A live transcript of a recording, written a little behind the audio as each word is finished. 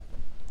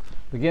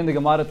Begin the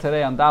Gemara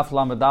today on Daf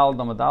Lamed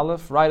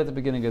Aleph, right at the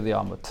beginning of the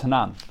Amud,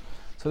 Tanan.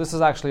 So this is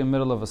actually in the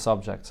middle of a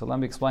subject. So let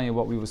me explain you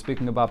what we were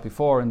speaking about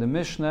before. In the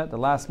Mishnah, the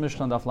last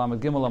Mishnah on Daf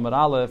Lamed Gimel Lamed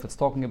Aleph, it's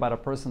talking about a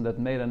person that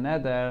made a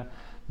neder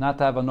not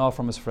to have a no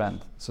from his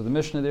friend. So the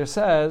Mishnah there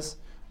says,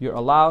 you're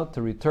allowed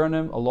to return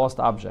him a lost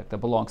object that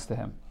belongs to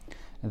him.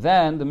 And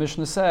then the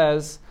Mishnah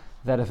says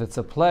that if it's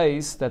a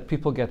place that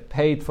people get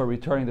paid for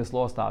returning this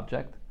lost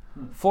object,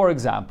 for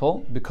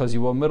example, because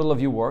you were in the middle of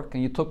your work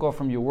and you took off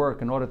from your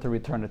work in order to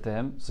return it to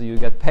him, so you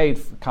get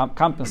paid,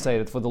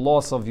 compensated for the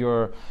loss of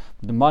the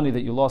money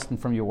that you lost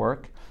from your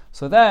work.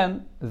 So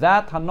then,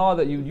 that hana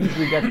that you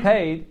usually get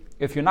paid,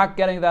 if you're not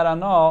getting that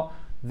hana,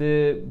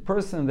 the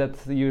person that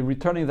you're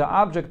returning the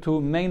object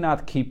to may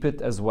not keep it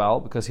as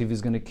well, because if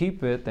he's going to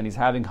keep it, then he's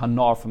having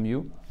hana from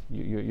you.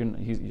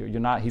 He's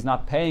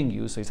not paying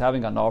you, so he's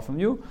having hana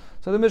from you.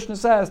 So the Mishnah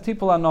says,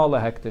 tipul hana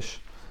lehektish.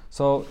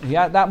 So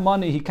that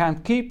money he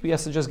can't keep, he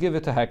has to just give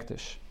it to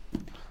hektish.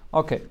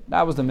 Okay,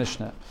 that was the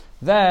Mishnah.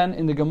 Then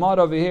in the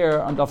Gemara over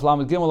here on Daf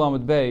Lamed Gimel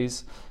Lamed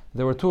Beis,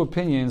 there were two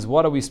opinions.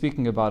 What are we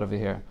speaking about over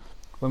here?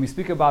 When we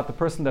speak about the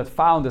person that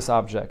found this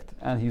object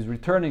and he's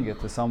returning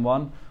it to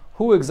someone,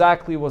 who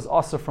exactly was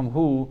Asr from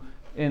who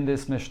in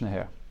this Mishnah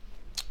here?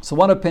 So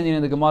one opinion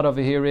in the Gemara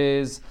over here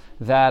is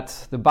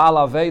that the Baal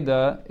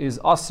Aveda is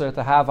Asr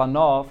to have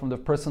Ana from the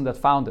person that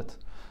found it.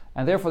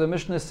 And therefore the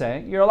Mishnah is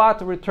saying, you're allowed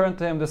to return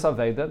to him this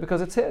Aveda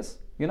because it's his.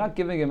 You're not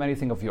giving him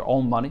anything of your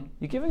own money.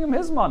 You're giving him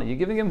his money. You're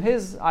giving him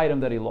his item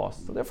that he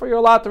lost. So therefore you're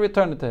allowed to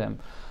return it to him.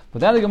 But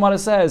then the Gemara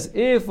says,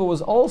 if it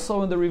was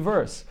also in the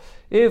reverse,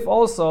 if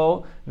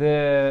also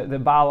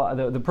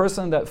the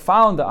person that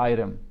found the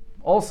item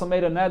also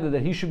made a neder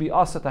that he should be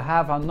asked to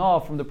have hana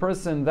from the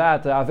person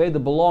that the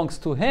Aveda belongs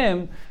to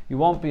him, you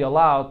won't be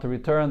allowed to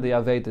return the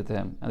Aveda to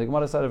him. And the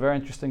Gemara said a very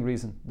interesting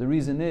reason. The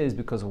reason is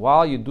because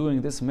while you're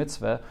doing this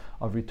mitzvah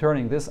of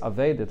returning this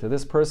Aveda to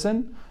this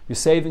person, you're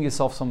saving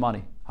yourself some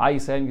money. How are you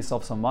saving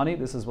yourself some money?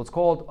 This is what's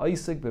called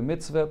Isik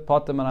b'mitzvah,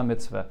 patem ana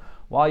mitzvah.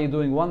 While you're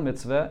doing one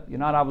mitzvah, you're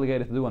not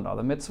obligated to do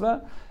another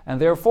mitzvah. And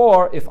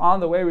therefore, if on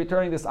the way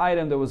returning this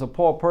item there was a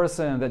poor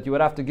person that you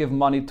would have to give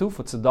money to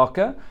for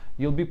tzedakah,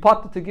 you'll be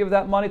pated to give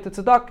that money to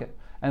tzedakah.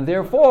 And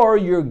therefore,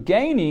 you're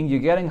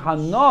getting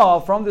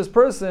hana from this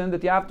person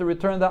that you have to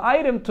return the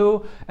item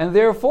to. And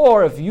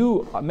therefore, if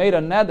you made a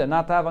neder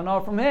not to have hana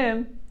from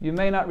him, you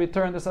may not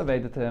return this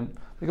aveda to him.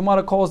 The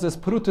Gemara calls this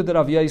Pruta de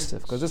Rav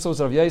Yosef, because this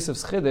was Rav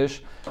Yosef's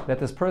chiddush, that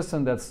this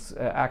person that's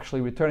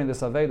actually returning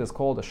this aveda is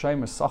called a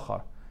Shomer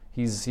Sachar.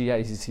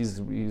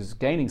 He's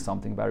gaining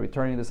something by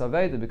returning this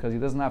aveda because he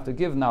doesn't have to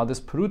give now this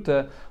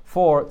pruta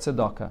for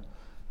tzedakah.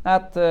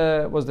 That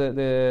was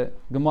the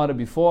Gemara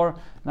before.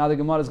 Now the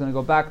Gemara is going to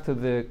go back to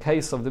the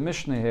case of the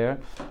Mishnah here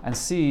and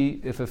see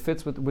if it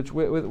fits with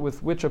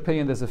which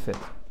opinion does it fit.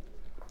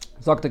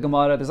 Zok the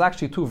Gemara. There's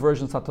actually two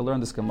versions how to learn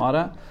this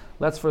Gemara.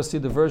 Let's first see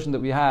the version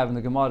that we have in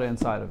the Gemara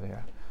inside of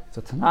here.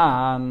 So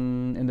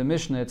Tanan in the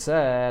Mishnah it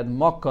said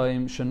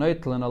Mokaim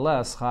shenoitlen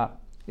aleh schar.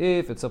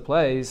 If it's a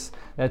place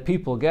that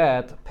people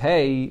get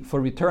pay for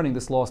returning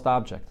this lost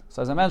object.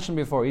 So as I mentioned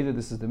before, either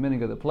this is the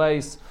meaning of the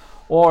place,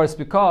 or it's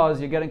because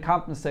you're getting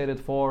compensated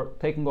for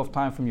taking off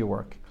time from your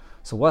work.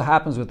 So what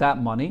happens with that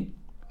money?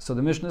 So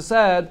the Mishnah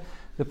said,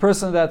 the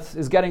person that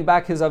is getting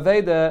back his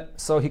aveda,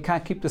 so he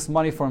can't keep this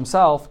money for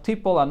himself,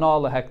 tipol ana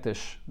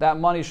lehektish. That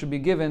money should be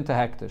given to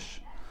hektish.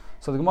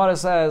 So the Gemara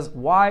says,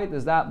 why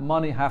does that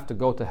money have to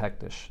go to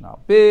hektish? Now,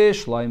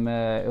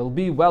 it'll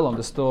be well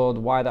understood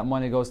why that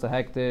money goes to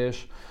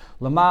hektish.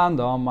 Leman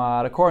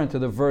damar, according to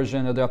the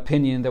version or the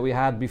opinion that we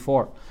had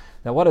before.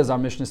 Now, what is our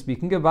Mishnah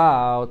speaking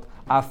about?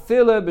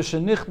 Afile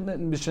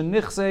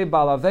b'shenichse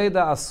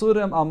balaveda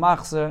asurim al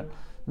machzer.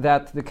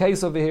 That the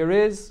case over here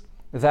is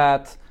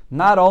that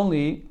not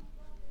only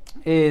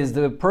is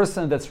the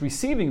person that's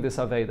receiving this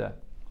aveda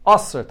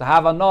asr to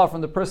have anah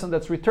from the person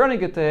that's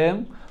returning it to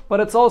him, but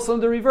it's also in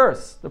the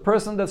reverse. The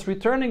person that's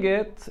returning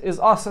it is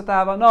asr to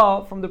have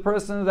anah from the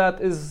person that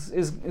is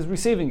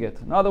receiving it.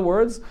 In other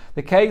words,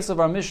 the case of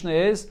our Mishnah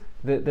is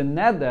the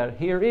neder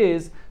here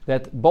is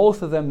that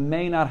both of them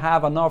may not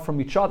have anah from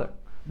each other.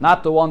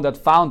 Not the one that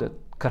found it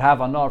could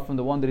have anah from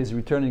the one that is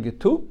returning it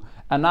to,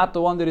 and not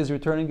the one that is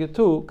returning it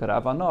to could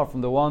have anah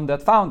from the one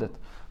that found it.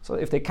 So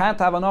if they can't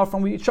have anah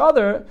from each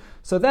other,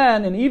 so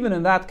then, and even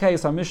in that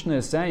case, our Mishnah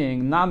is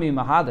saying, Nami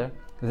Mahader,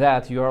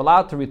 that you're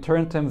allowed to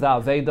return to him the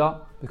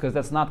Aveda, because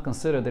that's not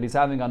considered that he's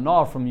having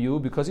anah from you,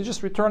 because he's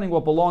just returning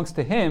what belongs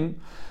to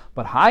him.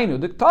 But Hainu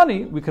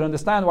Diktani, we can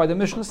understand why the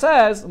Mishnah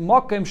says,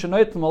 Mokim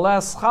Shenoit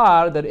Maleh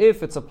Schar, that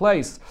if it's a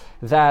place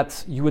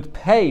that you would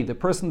pay the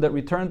person that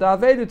returned the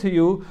Aveda to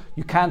you,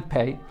 you can't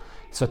pay.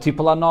 So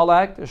Tipul Anah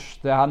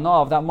Hektish, the anah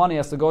of that money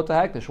has to go to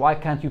Hektish. Why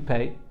can't you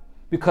pay?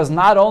 Because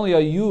not only are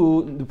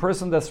you, the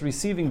person that's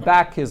receiving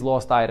back his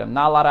lost item,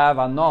 not allowed to have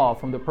anah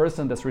from the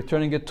person that's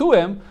returning it to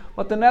him,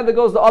 but the neder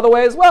goes the other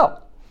way as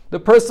well. The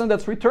person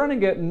that's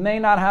returning it may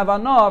not have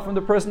anah from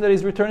the person that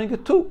he's returning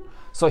it to.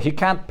 So he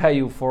can't pay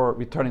you for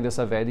returning this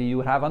avedi, you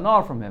would have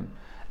anah from him.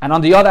 And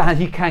on the other hand,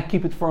 he can't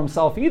keep it for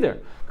himself either.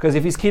 Because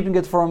if he's keeping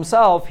it for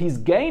himself, he's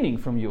gaining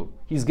from you.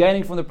 He's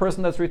gaining from the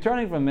person that's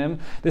returning from him.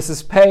 This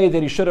is pay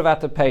that he should have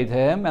had to pay to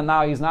him, and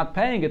now he's not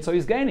paying it, so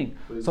he's gaining.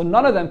 So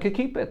none of them could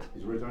keep it.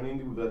 He's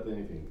returning without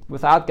anything.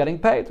 Without getting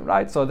paid,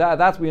 right? So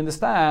that's we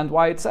understand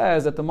why it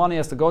says that the money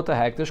has to go to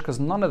Hektish, because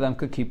none of them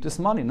could keep this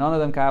money. None of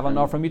them can have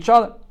enough from each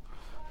other.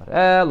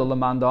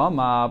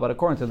 But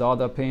according to the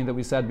other opinion that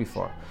we said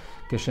before,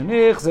 that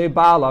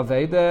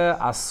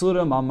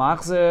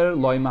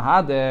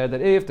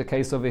if the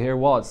case over here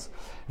was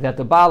that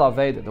the Baal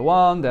Aveda, the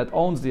one that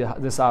owns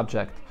this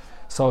object,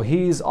 so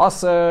he's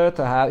Aser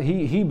to have,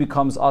 he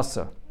becomes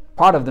Aser.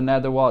 Part of the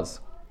Neder was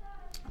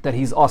that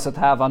he's Aser to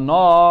have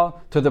Anah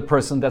to the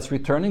person that's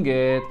returning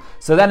it.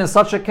 So then in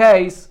such a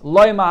case,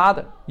 Loi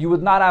Mahader, you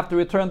would not have to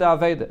return the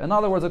Aveda. In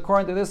other words,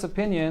 according to this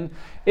opinion,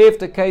 if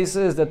the case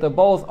is that they're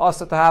both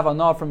Aser to have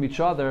Anah from each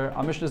other,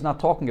 our Mishnah is not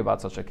talking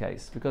about such a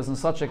case. Because in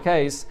such a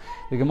case,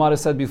 the Gemara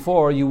said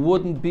before, you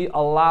wouldn't be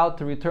allowed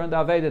to return the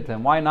Aveda to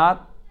him. Why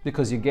not?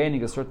 Because you're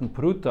gaining a certain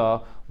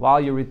pruta while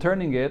you're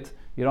returning it.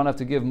 You don't have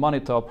to give money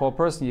to a poor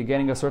person, you're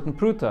gaining a certain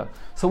pruta.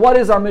 So what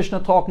is our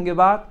Mishnah talking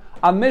about?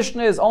 Our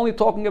Mishnah is only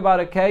talking about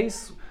a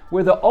case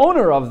where the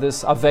owner of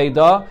this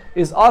Aveda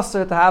is asked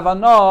to have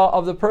anah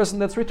of the person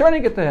that's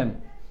returning it to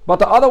him. But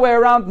the other way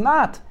around,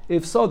 not.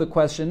 If so, the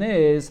question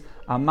is,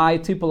 Amai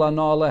tipul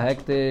anah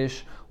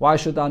lehektish? Why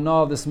should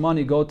anah of this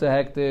money go to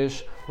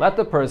hektish? Let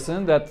the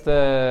person that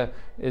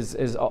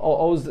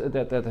owes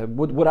that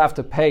would have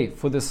to pay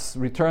for this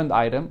returned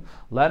item,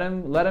 let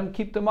him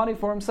keep the money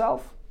for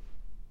himself.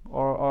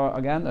 Or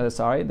again,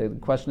 the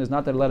question is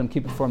not that let him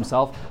keep it for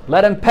himself.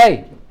 Let him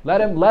pay.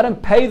 Let him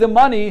pay the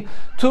money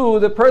to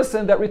the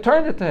person that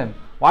returned it to him.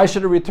 Why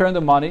should he return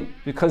the money?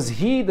 Because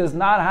he does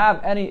not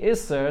have any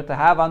isser to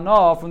have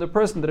anah from the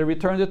person that he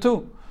returned it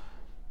to.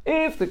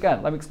 Let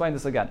me explain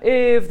this again.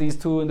 If these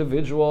two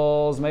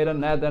individuals made a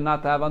neder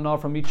not to have anah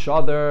from each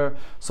other,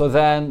 so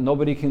then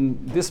nobody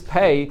can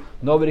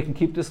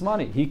keep this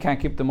money. He can't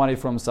keep the money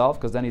for himself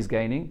because then he's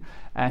gaining,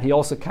 and he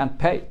also can't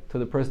pay to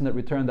the person that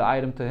returned the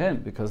item to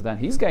him because then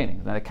he's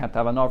gaining. Then they can't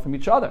have anah from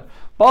each other.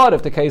 But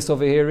if the case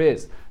over here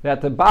is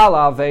that the Baal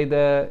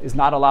Aveda is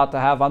not allowed to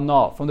have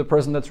anah from the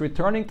person that's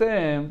returning to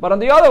him, but on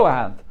the other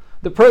hand,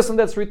 the person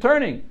that's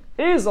returning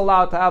is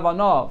allowed to have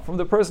anah from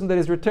the person that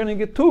is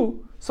returning it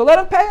to, so let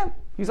him pay him.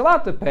 He's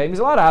allowed to pay him. He's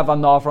allowed to have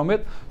anah from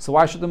it. So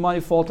why should the money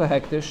fall to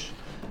hektish?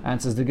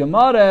 And says the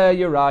Gemara,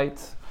 you're right.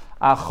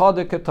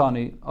 Achade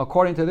ketani.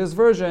 According to this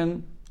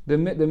version, the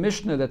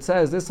Mishnah that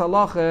says this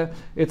halacha,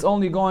 it's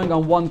only going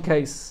on one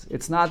case.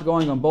 It's not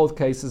going on both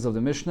cases of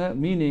the Mishnah,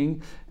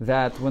 meaning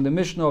that when the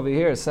Mishnah over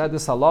here said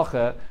this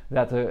halacha,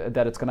 that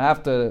it's going to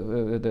have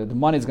to, the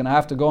money is going to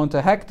have to go into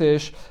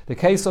hektish, the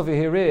case over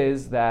here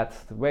is that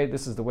the way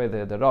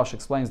the Rosh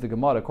explains the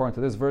Gemara, according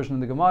to this version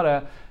of the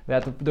Gemara,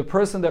 that the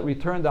person that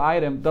returned the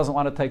item doesn't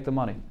want to take the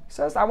money. He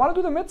says, I want to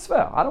do the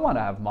mitzvah. I don't want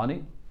to have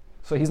money.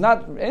 So he's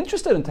not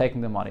interested in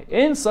taking the money.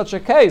 In such a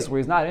case where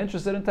he's not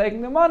interested in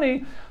taking the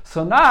money,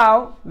 so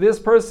now this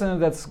person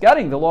that's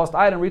getting the lost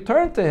item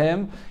returned to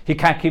him, he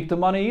can't keep the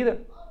money either.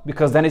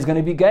 Because then he's going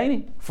to be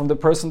gaining from the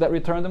person that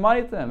returned the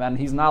money to him, and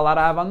he's not allowed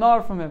to have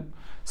anah from him.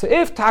 So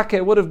if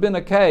Take would have been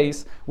a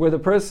case where the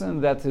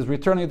person that is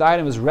returning the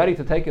item is ready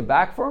to take it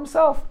back for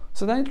himself,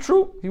 so then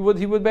true, he would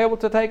be able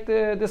to take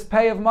this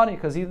pay of money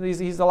because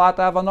he's allowed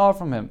to have anah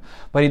from him.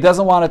 But he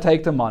doesn't want to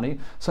take the money.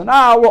 So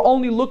now we're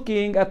only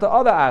looking at the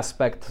other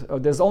aspect.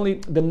 There's only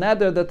the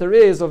neder that there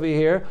is over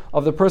here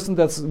of the person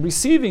that's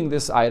receiving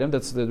this item,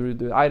 that's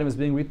the item is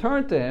being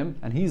returned to him,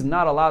 and he's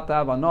not allowed to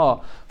have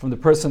anah from the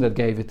person that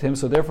gave it to him,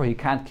 so therefore he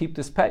can't keep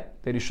this pay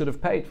that he should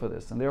have paid for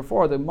this. And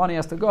therefore the money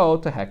has to go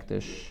to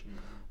hektish.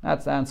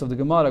 That's the answer of the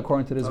Gemara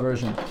according to this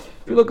version.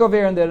 If you look over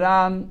here in the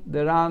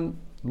Ran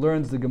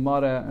learns the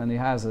Gemara and he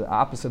has an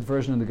opposite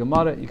version of the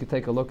Gemara. You can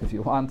take a look if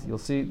you want. You'll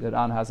see that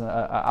Ran has an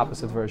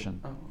opposite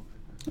version.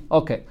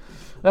 Okay,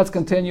 let's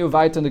continue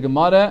weiter in the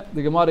Gemara.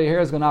 The Gemara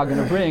here is going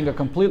to bring a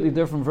completely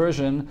different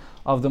version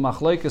of the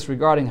machlokes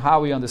regarding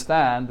how we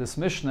understand this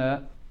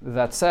Mishnah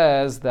that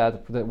says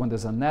that when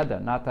there's a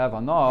neder, not to have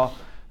anah,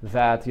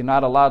 that you're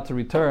not allowed to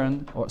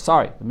return,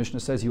 the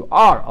Mishnah says you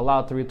are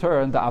allowed to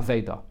return the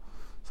Aveda.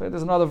 So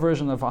there's another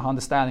version of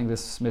understanding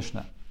this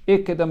Mishnah. There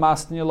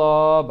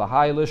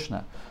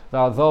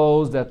are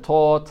those that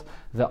taught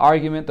the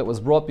argument that was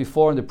brought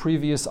before in the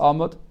previous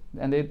Amud,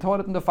 and they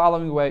taught it in the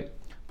following way.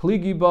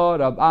 Pligiba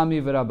Rab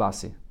Ami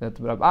v'Rabasi. That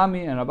Rab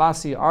Ami and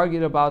Rabasi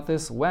argued about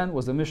this. When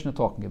was the Mishnah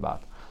talking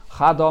about?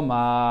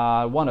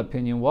 Chadamar, one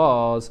opinion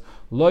was,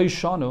 Lo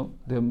Yishanu,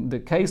 the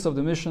case of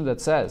the Mishnah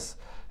that says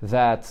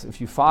that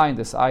if you find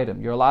this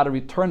item, you're allowed to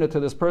return it to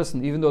this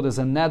person, even though there's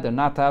a neder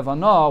not to have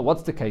anah.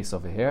 What's the case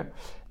over here?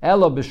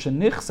 Elo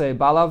b'shenichse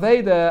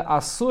balavede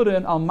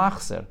asurin al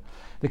machzer.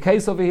 The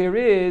case over here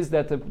is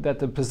that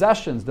the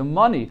possessions, the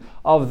money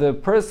of the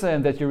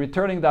person that you're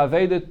returning the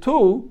aveda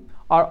to,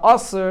 are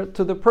usher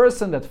to the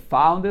person that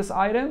found this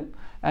item,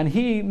 and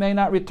he may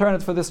not return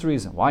it for this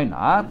reason. Why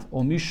not?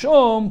 O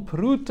mishom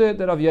prute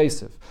de Rav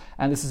Yosef.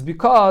 And this is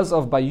because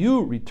of by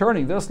you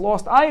returning this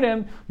lost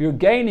item, you're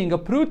gaining a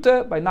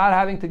prute by not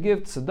having to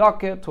give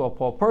tzedakah to a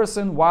poor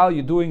person while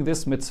you're doing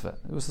this mitzvah.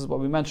 This is what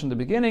we mentioned in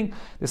the beginning.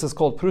 This is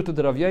called prute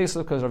de Rav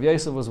Yosef because Rav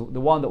Yosef was the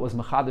one that was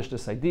mechadish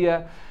this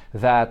idea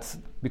that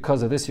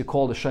because of this you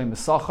call the shem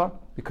misachar,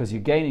 because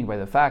you're gaining by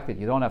the fact that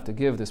you don't have to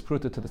give this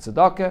prute to the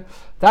tzedakah.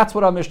 That's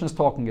what our Mishnah is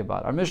talking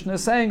about. Our Mishnah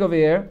is saying over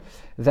here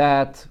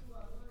that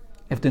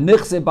if the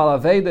nichse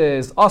balaveda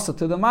is also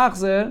to the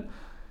machzer,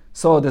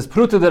 so there's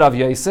prute de Rav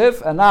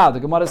Yosef, and now the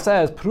Gemara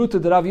says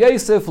prute de Rav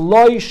Yosef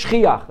loy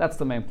shchiach. That's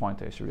the main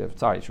point. You should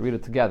read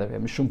it together.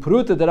 Mishum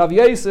prute de Rav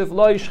Yosef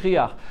loy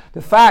shchiach.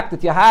 The fact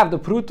that you have the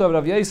prute of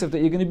Rav Yosef that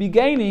you're going to be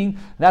gaining,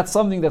 that's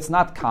something that's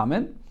not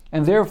common,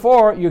 and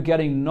therefore you're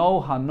getting no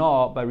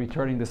hana by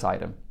returning this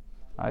item,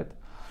 right?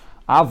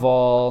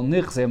 Avol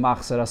nichse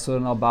machzer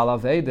asur al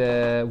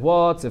balaveda.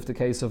 What if the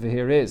case over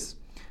here is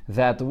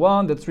that the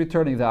one that's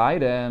returning the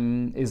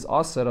item is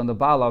asur on the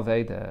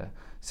balaveda?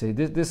 See,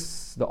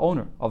 the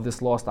owner of this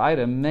lost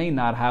item may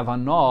not have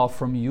hana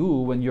from you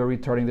when you're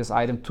returning this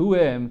item to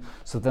him.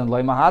 So then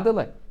loy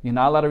mahadele, you're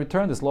not allowed to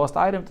return this lost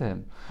item to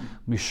him.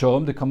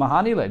 Mishom de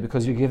kamahanile,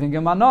 because you're giving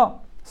him hana.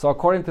 So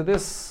according to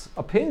this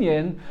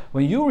opinion,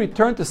 when you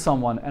return to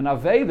someone an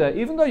aveda,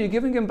 even though you're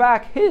giving him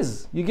back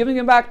you're giving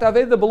him back the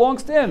aveda that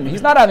belongs to him.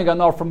 He's not having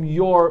hana from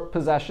your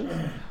possessions,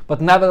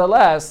 but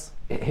nevertheless,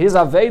 his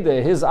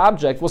aveda, his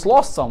object, was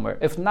lost somewhere.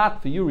 If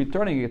not for you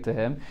returning it to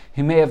him,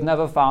 he may have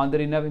never found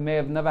it, he may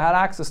have never had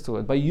access to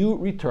it. By you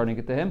returning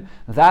it to him,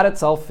 that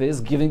itself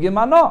is giving him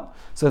hana.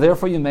 So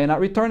therefore you may not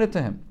return it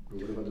to him.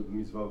 What about the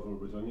mitzvah for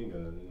returning?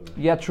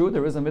 Yeah, true,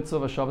 there is a mitzvah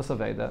of a shavas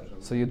aveda.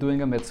 So you're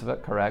doing a mitzvah,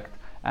 correct.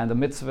 And the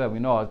mitzvah, we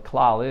know,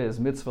 klal is,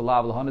 mitzvah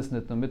lav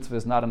l'hanisnit, the mitzvah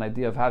is not an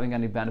idea of having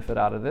any benefit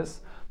out of this.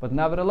 But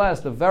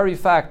nevertheless, the very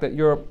fact that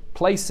you're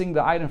placing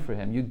the item for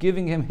him, you're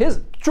giving him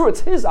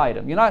it's his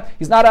item.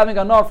 He's not having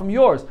a nar from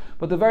yours.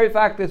 But the very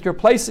fact that you're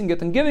placing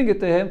it and giving it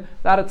to him,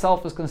 that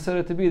itself is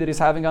considered to be that he's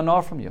having a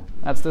nar from you.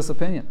 That's this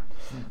opinion.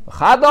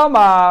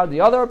 The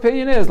other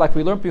opinion is, like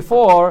we learned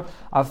before,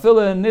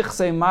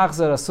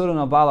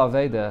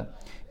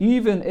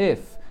 even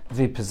if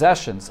the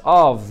possessions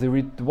of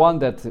the one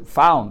that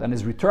found and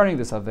is returning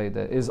this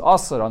aveda is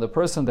asr on the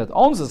person that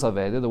owns this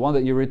aveda, the one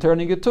that you're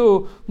returning it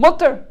to,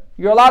 mutter.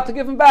 You're allowed to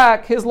give him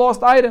back his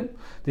lost item.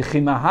 Because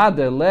when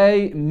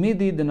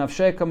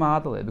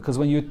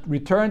you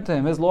return to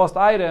him his lost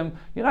item,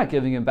 you're not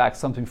giving him back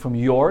something from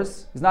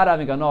yours. He's not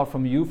having a nar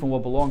from you, from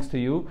what belongs to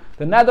you.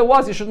 The nether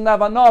was you shouldn't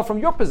have a nar from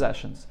your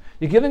possessions.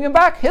 You're giving him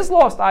back his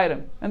lost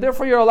item, and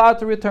therefore you're allowed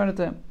to return it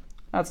to him.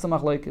 That's the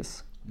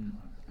machlekes.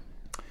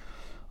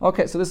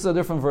 Okay, so this is a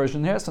different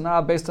version here. So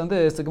now, based on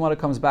this, the Gemara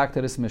comes back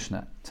to this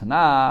Mishnah.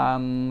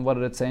 Tanan, what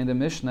did it say in the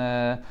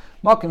Mishnah?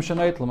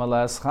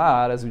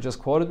 As we just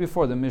quoted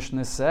before, the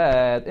Mishnah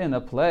said, in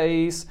a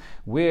place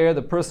where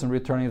the person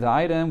returning the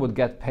item would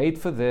get paid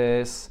for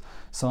this.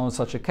 So in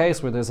such a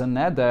case where there's a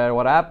neder,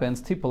 what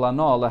happens? Tipul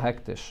hana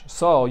lehektish.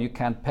 So you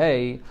can't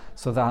pay,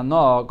 so the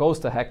hana goes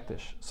to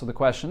hektish. So the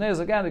question is,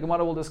 again, the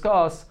Gemara will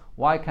discuss,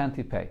 why can't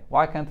he pay?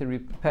 Why can't he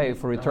pay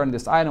for returning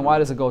this item? Why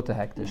does it go to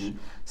hektish?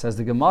 Says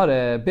the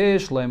Gemara,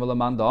 bish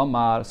le'imalaman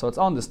omar. So it's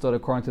understood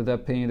according to the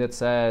opinion that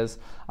says,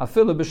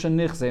 afilu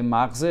b'shenichze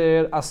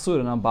machzir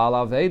asurin an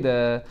bala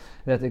aveda.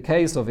 That the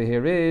case over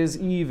here is,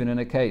 even in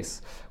a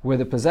case where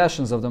the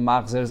possessions of the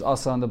machzir is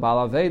also on the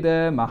bala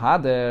aveda,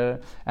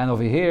 mahader, and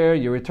over here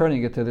you're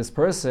returning it to this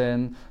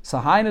person,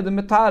 sahaina the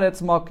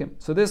metaretz mokim.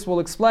 So this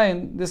will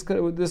explain, this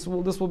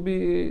will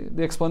be,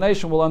 the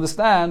explanation will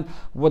understand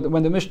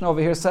when the Mishnah over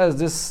here says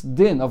this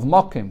din of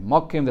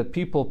mokim that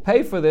people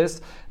pay for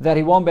this, that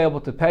he won't be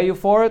able to pay you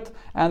for it,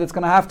 and it's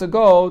going to have to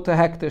go to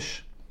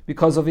hektish.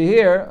 Because over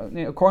here,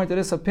 according to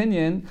this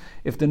opinion,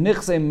 if the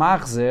nichse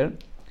machzir,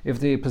 if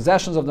the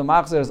possessions of the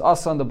machzir is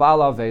also on the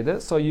Baal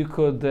Aveda, so you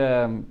could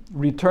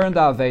return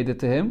the Aveda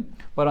to him.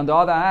 But on the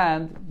other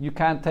hand, you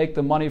can't take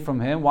the money from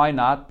him. Why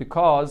not?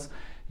 Because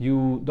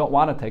you don't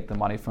want to take the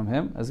money from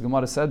him. As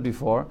Gemara said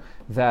before,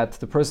 that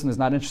the person is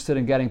not interested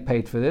in getting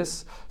paid for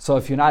this. So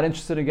if you're not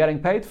interested in getting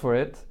paid for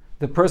it,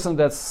 the person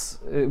that's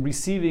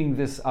receiving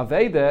this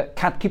Aveda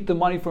can't keep the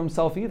money for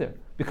himself either,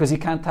 because he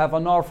can't have a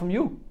nar from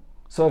you.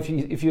 So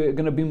if you're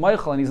going to be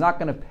Michael and he's not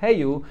going to pay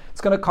you, it's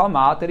going to come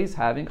out that he's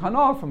having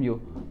hanar from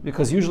you.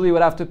 Because usually he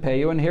would have to pay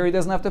you, and here he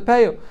doesn't have to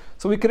pay you.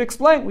 So we could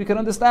explain, we could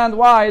understand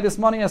why this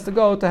money has to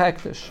go to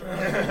hektish.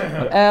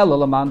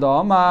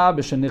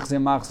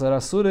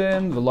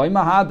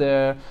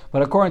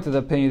 But according to the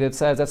opinion that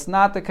says that's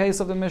not the case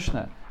of the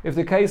Mishnah. If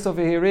the case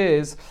over here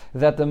is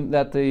that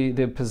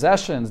the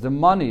possessions, the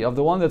money of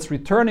the one that's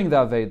returning the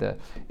Aveda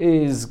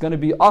is going to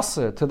be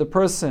asr to the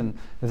person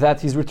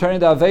that he's returning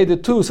the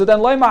Aveda to, so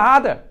then loy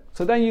mahader.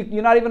 So then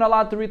you're not even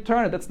allowed to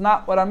return it. That's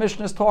not what our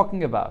Mishnah is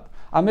talking about.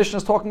 Our Mishnah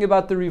is talking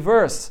about the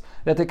reverse.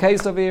 That the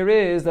case over here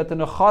is that the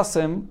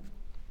nechasim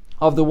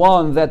of the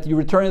one that you're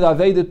returning the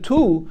Aveda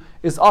to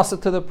is also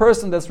to the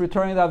person that's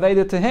returning the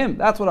Aveda to him.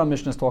 That's what our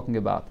Mishnah is talking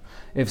about.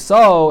 If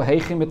so,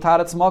 heichi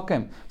mitaretz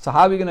mokem. So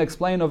how are we going to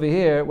explain over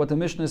here what the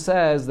Mishnah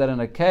says, that in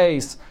a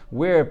case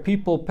where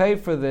people pay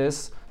for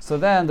this, so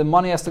then the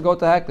money has to go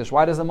to Hektish.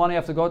 Why does the money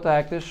have to go to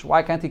Hektish?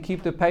 Why can't he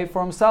keep the pay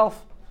for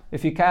himself?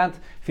 If he can't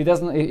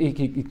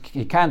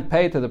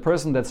pay to the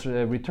person that's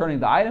returning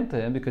the item to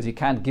him because he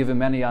can't give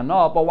him any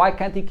anah, but why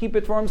can't he keep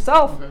it for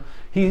himself? Okay.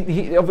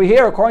 He over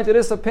here, according to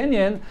this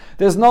opinion,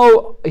 he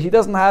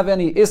doesn't have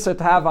any issa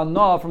to have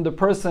anah from the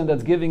person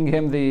that's giving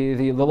him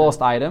the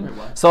lost item.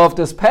 Okay, so if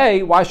there's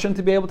pay, why shouldn't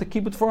he be able to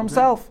keep it for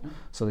himself? Okay.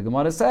 So the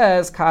Gemara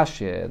says,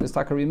 Kashya. This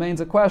taka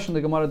remains a question. The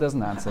Gemara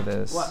doesn't answer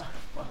this. What?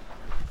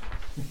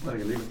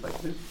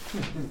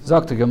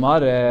 Zok the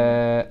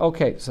Gemara.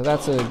 Okay, so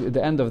that's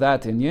the end of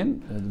that inyan.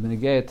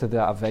 Benegeh to the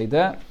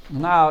Aveda.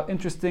 Now,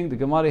 interesting, the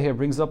Gemara here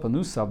brings up a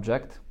new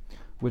subject,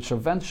 which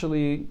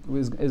eventually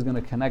is going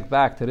to connect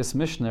back to this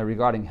Mishnah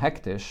regarding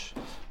Hektish.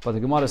 But the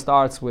Gemara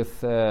starts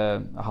with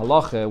a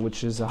halacha,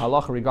 which is a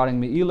halacha regarding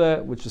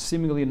Me'ila, which is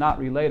seemingly not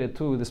related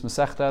to this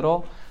Masechta at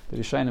all. The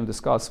Rishonim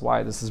discuss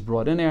why this is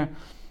brought in here.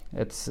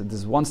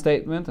 There's one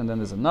statement, and then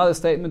there's another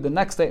statement. The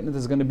next statement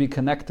is going to be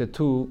connected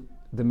to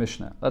the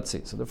Mishnah. Let's see.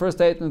 So the first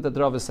statement that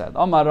Rava said,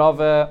 Amar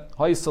Rava,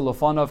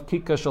 Hoysalofonov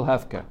Kika Shel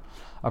Hefker.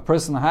 A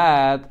person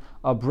had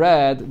a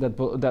bread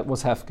that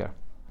was Hefker.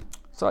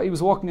 So he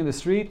was walking in the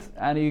street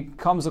and he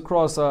comes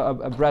across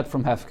a bread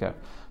from Hefker.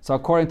 So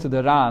according to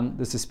the Ran,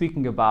 this is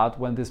speaking about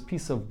when this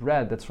piece of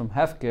bread that's from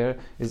Hefker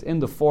is in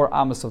the 4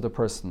 amas of the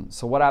person.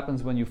 So what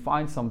happens when you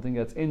find something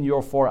that's in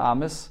your 4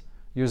 amas?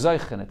 You're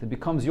zeich in it. It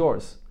becomes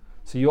yours.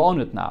 So you own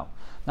it now.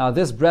 Now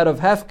this bread of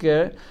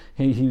Hefker,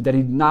 that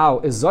he now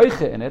is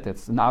zoiche in it,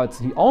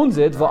 he owns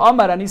it,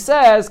 v'amar, and he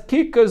says,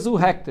 Kika zu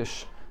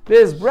hektish.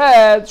 This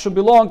bread should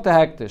belong to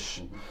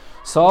hektish.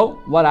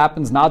 So what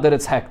happens now that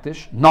it's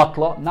hektish?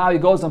 Notla. Now he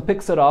goes and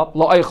picks it up,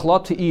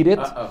 lo'eichla, to eat it.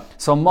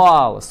 So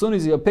ma'al, as soon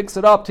as he picks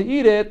it up to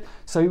eat it,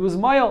 so he was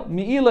ma'al,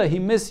 mi'ila, he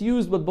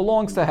misused what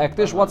belongs to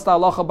hektish. What's the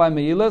halacha by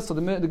mi'ila? So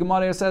the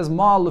Gemara here says,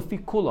 ma'al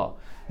lefi kula.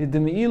 The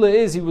me'ila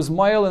is he was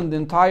ma'il in the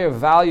entire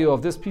value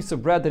of this piece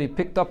of bread that he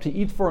picked up to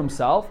eat for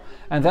himself,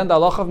 and then the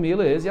halacha of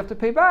me'ila is you have to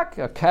pay back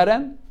a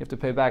keren, you have to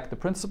pay back the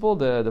principal,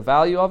 the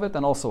value of it,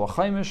 and also a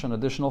chaimish, an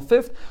additional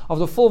 1/5 of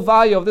the full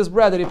value of this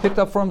bread that he picked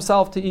up for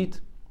himself to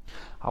eat.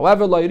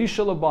 However,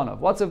 la'yirisha l'banav.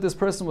 What's if this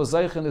person was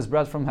zeich in his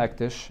bread from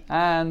hektish,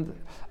 and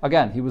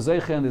again he was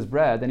zeich in his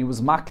bread and he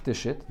was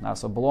maktish it, now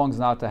so it belongs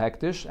now to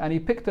hektish, and he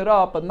picked it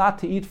up, but not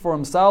to eat for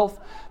himself,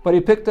 but he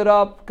picked it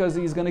up because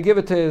he's going to give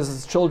it to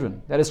his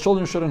children, that his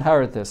children should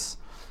inherit this,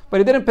 but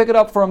he didn't pick it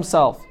up for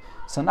himself.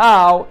 So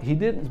now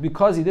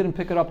because he didn't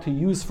pick it up to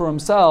use for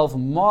himself,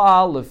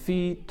 ma'al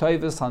lefi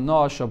toivis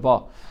hana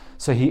shabah.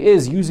 So he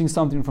is using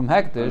something from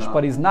hektish,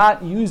 but he's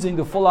not using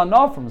the full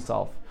hana for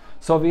himself.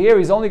 So over here,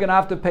 he's only going to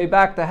have to pay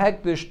back the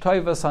hektish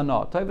toivas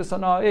hana. Toivas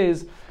hana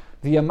is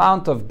the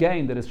amount of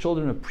gain that his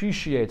children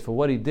appreciate for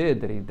what he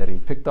did, that he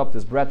picked up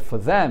this bread for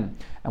them,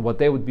 and what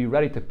they would be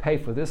ready to pay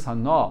for this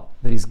hana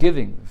that he's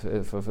giving,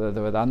 for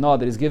the hana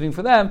that he's giving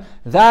for them.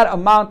 That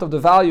amount of the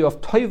value of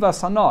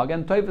toivas hana.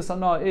 Again, toivas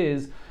hana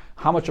is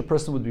how much a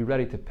person would be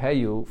ready to pay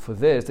you for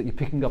this, that you're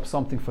picking up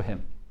something for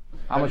him.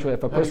 How much,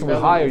 if a person would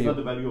hire you,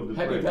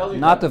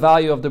 not the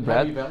value of the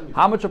bread,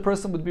 how much a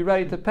person would be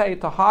ready to pay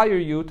to hire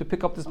you to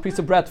pick up this piece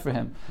of bread for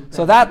him.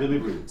 So that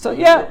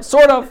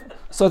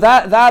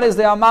is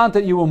the amount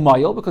that you will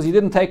moil because you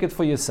didn't take it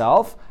for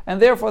yourself,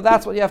 and therefore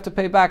that's what you have to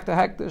pay back to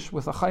hektish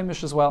with a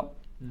chaimish as well.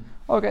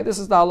 Okay, this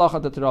is the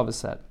halacha that Rava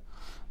said.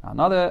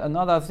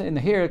 Another thing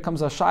here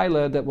comes a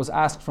shaila that was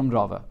asked from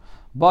Rava.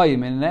 Rav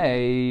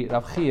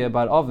Chia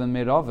bar Avin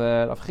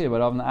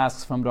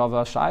asks from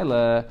Rava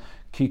shaila.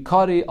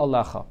 Kikari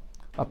alecha.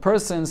 A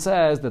person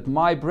says that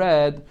my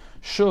bread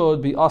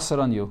should be asr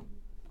on you.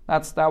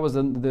 That was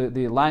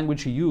the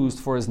language he used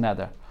for his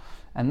neder.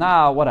 And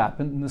now what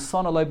happened?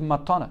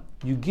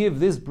 You give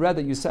this bread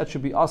that you said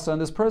should be asr on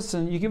this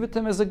person, you give it to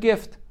him as a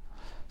gift.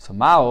 So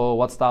mao,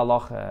 what's the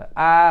halacha?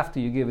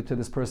 After you give it to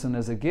this person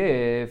as a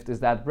gift,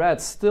 is that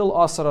bread still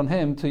asr on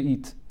him to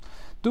eat?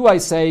 Do I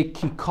say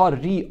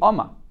kikari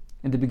ama?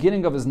 In the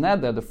beginning of his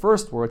neder, the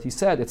first word, he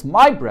said, it's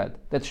my bread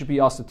that should be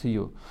asr to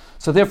you.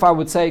 So therefore I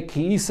would say,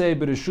 ki'isei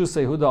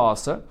b'rishusei huda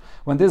asr.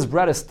 When this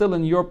bread is still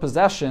in your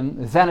possession,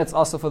 then it's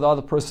asr for the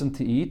other person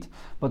to eat.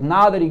 But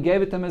now that he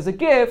gave it to him as a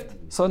gift,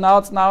 so now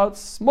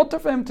it's mutter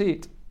for him to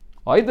eat.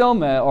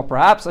 Or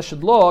perhaps I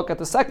should look at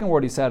the second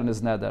word he said in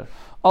his neder.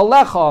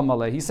 Alecha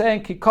amaleh. He's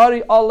saying,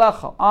 Kikari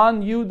alecha.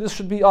 On you, this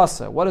should be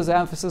asr. What is the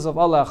emphasis of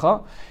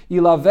alecha?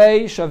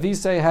 Ilavei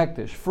shavisei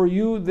hektish. For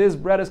you, this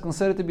bread is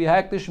considered to be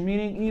hektish,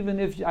 meaning even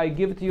if I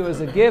give it to you as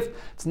a gift,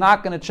 it's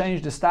not going to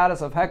change the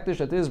status of hektish,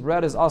 that this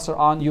bread is asr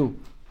on you.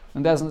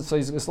 And so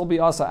it's going to still be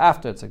asr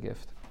after it's a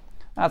gift.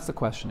 That's the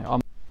question here.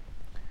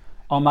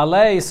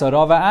 Amalei, so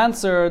Rava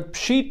answered,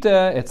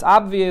 Pshita, it's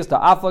obvious, the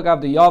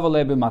aflagav the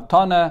yavale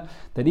b'matana,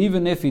 that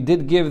even if he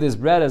did give this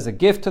bread as a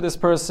gift to this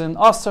person,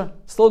 asr,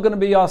 still going to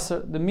be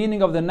asr. The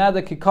meaning of the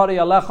neder kikari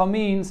alecha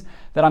means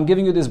that I'm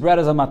giving you this bread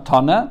as a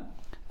matana,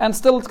 and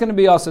still it's going to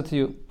be also to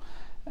you.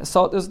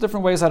 So there's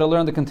different ways how to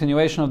learn the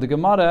continuation of the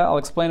Gemara. I'll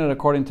explain it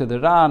according to the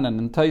Ran and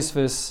in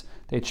Tosfos.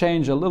 They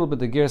change a little bit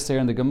the gears here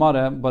in the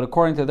Gemara, but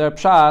according to their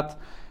pshat,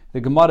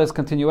 the Gemara's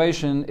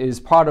continuation is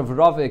part of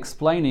Rav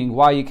explaining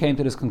why he came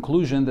to this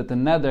conclusion that the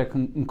neder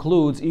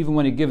includes even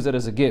when he gives it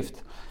as a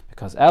gift.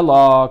 Because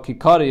Ella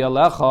kikari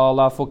alecha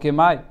la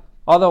fukimai.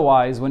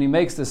 Otherwise, when he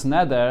makes this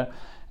neder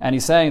and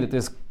he's saying that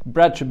this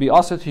bread should be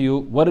also to you,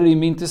 what did he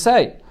mean to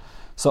say?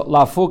 So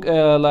lav,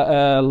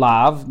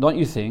 don't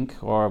you think?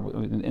 Or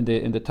in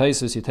the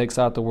Tosfos, he takes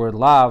out the word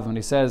lav and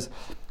he says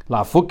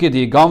la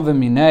fukidi gam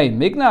v'minei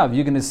mignav.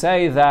 You're going to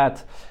say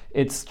that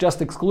it's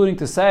just excluding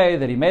to say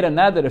that he made a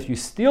neder. If you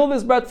steal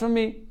this bread from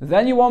me,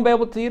 then you won't be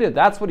able to eat it.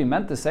 That's what he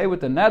meant to say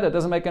with the neder. It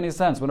doesn't make any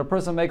sense. When a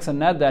person makes a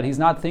neder, he's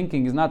not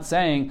thinking, he's not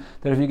saying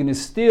that if you're going to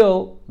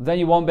steal, then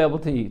you won't be able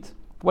to eat.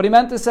 What he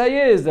meant to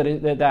say is that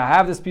I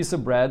have this piece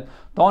of bread,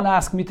 don't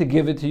ask me to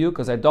give it to you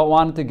because I don't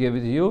want to give it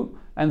to you,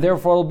 and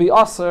therefore it'll be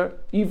aser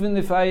even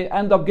if I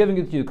end up giving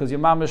it to you because your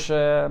mamish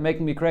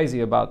making me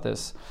crazy about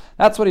this.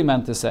 That's what he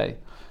meant to say.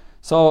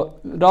 So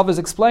Rav is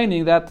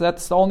explaining that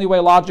that's the only way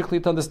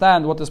logically to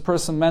understand what this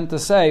person meant to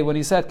say when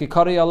he said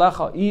Kikari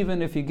alecha,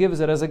 even if he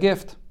gives it as a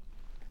gift.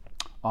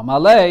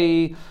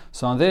 Amalei.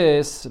 So on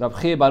this,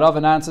 Rav Chia bar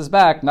Rav answers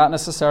back, not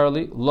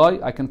necessarily.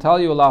 Loi, I can tell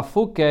you la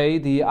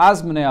fuke the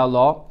azmnei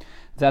Allah,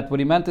 that what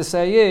he meant to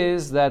say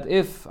is that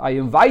if I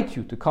invite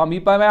you to come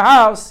eat by my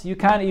house, you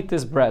can't eat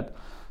this bread.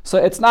 So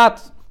it's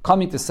not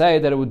coming to say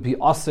that it would be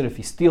aser if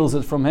he steals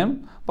it from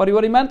him, but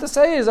what he meant to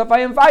say is if I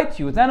invite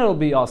you, then it'll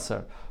be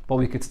aser. But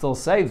we could still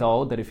say,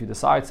 though, that if he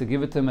decides to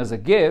give it to him as a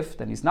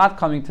gift, and he's not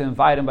coming to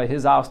invite him by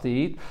his house to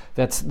eat,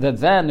 that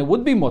then it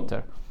would be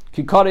mutter.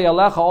 Kikari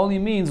alecha only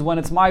means when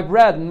it's my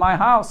bread in my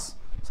house.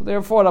 So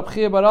therefore, Rav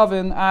Chia bar Rav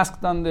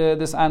asked on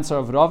this answer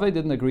of Rav,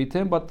 didn't agree to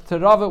him, but to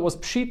Rav it was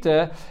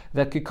pshita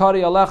that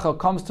Kikari alecha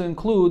comes to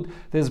include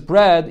this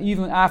bread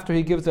even after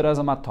he gives it as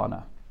a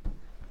matana.